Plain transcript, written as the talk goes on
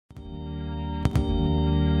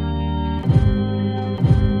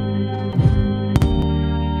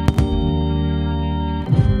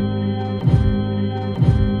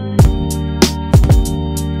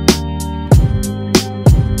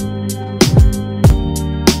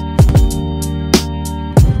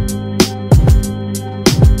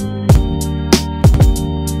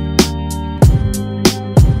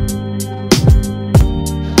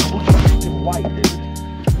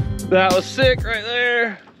That was sick right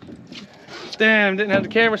there. Damn, didn't have the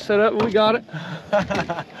camera set up, but we got it.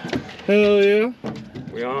 Hell yeah.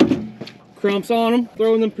 We on. Crumps on them,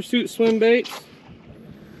 throwing them Pursuit swim baits.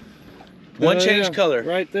 One change color.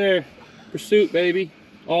 Right there. Pursuit, baby.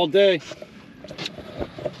 All day.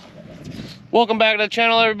 Welcome back to the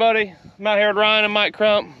channel, everybody. I'm out here with Ryan and Mike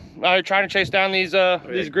Crump. Out here trying to chase down these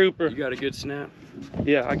grouper. You got a good snap?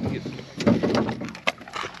 Yeah, I can get.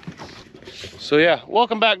 So yeah,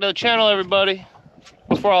 welcome back to the channel, everybody.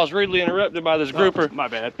 Before I was rudely interrupted by this grouper. Oh, my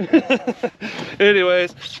bad.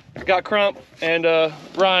 Anyways, got Crump and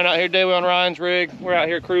Ryan out here daily on Ryan's rig. We're out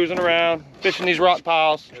here cruising around, fishing these rock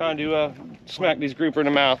piles, trying to smack these grouper in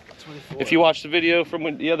the mouth. 24. If you watched the video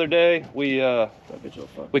from the other day, we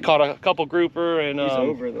caught a couple grouper and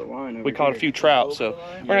over the line we caught a few trout. So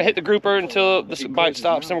we're gonna hit the grouper until this bite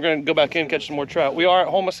stops, and we're gonna go back in and catch some more trout. We are at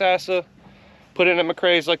Homosassa, put in at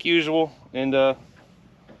McCrae's like usual, and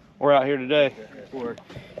we're out here today.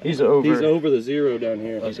 He's over the zero down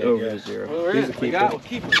here. He's over the zero. Well, he's a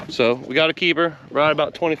keeper. So we got a keeper right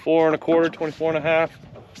about 24 1/4, 24 1/2.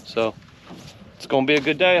 So it's gonna be a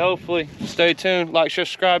good day, hopefully. Stay tuned, like, share,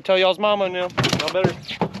 subscribe, tell y'all's mama and them. Y'all better.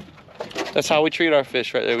 That's how we treat our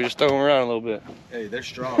fish right there. We just throw them around a little bit. Hey, they're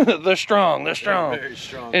strong. They're strong. They're strong. Very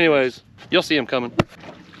strong. Anyways, you'll see them coming.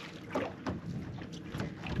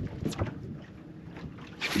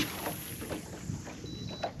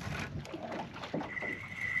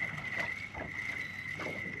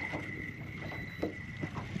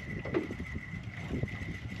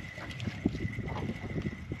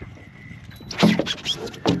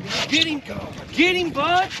 Get him,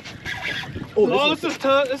 bud! Oh, this is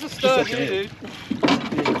tough. This is stud here, dude.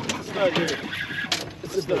 It's a stud here.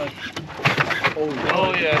 It's a stud.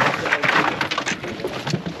 Oh yeah.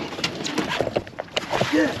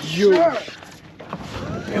 Yeah, sure.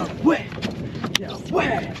 Yeah, wet. Yeah,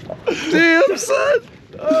 wet. Damn, son.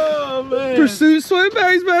 Oh man.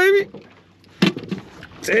 Pursuitswimbaits, baby.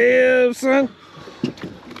 Damn, son.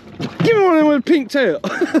 Give me one of them with a pink tail.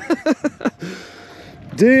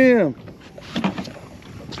 Damn.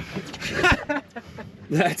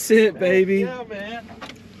 That's it, baby. Yeah, man.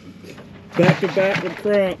 Back to back with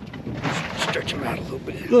Crump. Stretch him out a little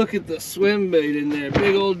bit. Look at the swim bait in there.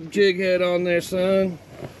 Big old jig head on there, son.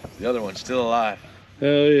 The other one's still alive. Hell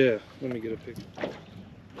yeah. Let me get a picture.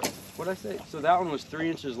 What'd I say? So that one was 3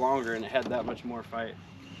 inches longer and it had that much more fight.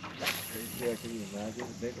 Yeah, can you imagine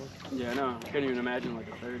the big one? Yeah, no, I couldn't even imagine like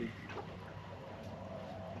a 30.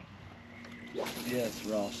 Yes,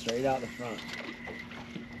 raw, straight out the front.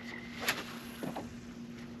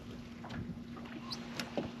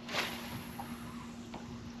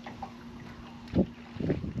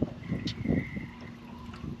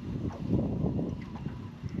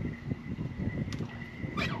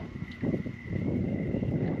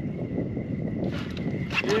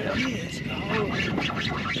 Yeah, let's go.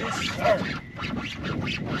 Yes, sir.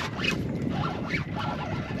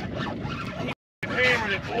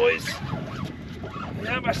 Hammered it, boys.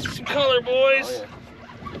 How about some color, boys?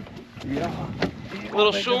 Oh, yeah.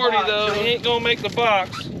 Little shorty though, he ain't gonna make the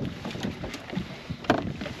box.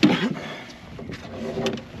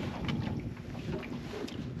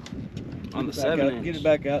 On the 7-inch. Get it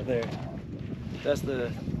back out there. That's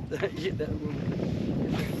the. Get that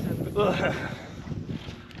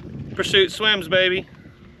Pursuit swims, baby.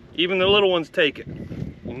 Even the little ones take it.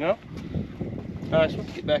 You know? Alright, so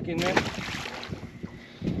let's get back in there.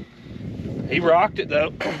 He rocked it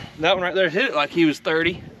though. That one right there hit it like he was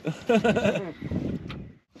 30.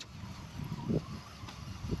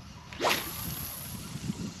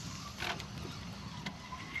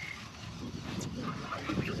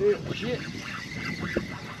 Shit.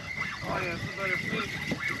 Oh yeah, it's a better fish.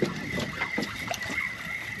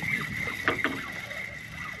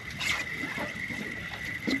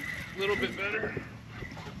 A little bit better.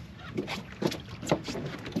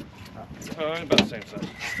 About the same size.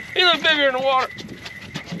 He looked bigger in the water.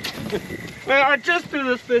 Man, I just threw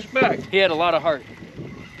this fish back. He had a lot of heart.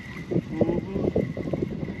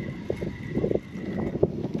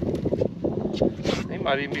 He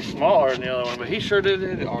might even be smaller than the other one, but he sure did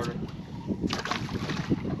hit it harder.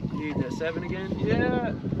 You need that 7 again?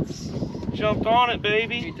 Yeah, jumped on it,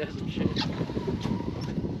 baby. He does some shit.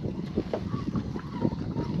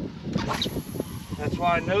 That's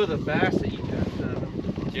why I know the bass that you got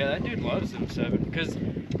 7. Yeah, that dude loves them 7 because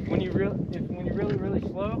when you really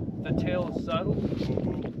slow, the tail is subtle,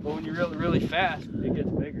 but when you're really fast, it gets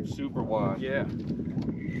bigger. Super wide. Yeah.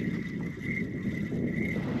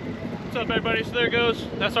 What's up, everybody? So there it goes.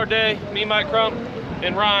 That's our day. Me, Mike Crump.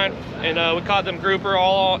 and Ryan, and we caught them grouper.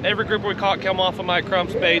 Every grouper we caught came off of my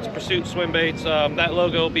Crump's Baits, Pursuitswimbaits. That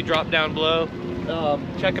logo will be dropped down below.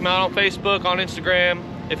 Check him out on Facebook, on Instagram.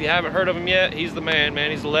 If you haven't heard of him yet, he's the man.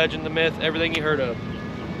 He's the legend, the myth, everything you heard of.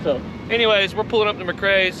 So, anyways, we're pulling up to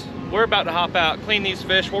McCrae's. We're about to hop out, clean these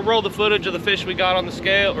fish. We'll roll the footage of the fish we got on the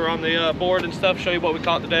scale or on the board and stuff, show you what we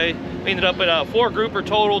caught today. We ended up at 4 grouper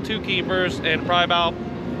total, 2 keepers, and probably about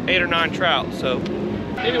 8 or 9 trout. So,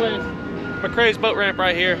 anyways, McCrae's boat ramp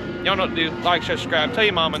right here. Y'all know what to do. Like, share, subscribe, tell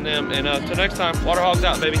your mom and them. And till next time, Waterhawgs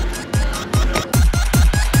out, baby.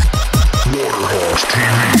 Waterhawgs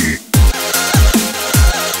TV.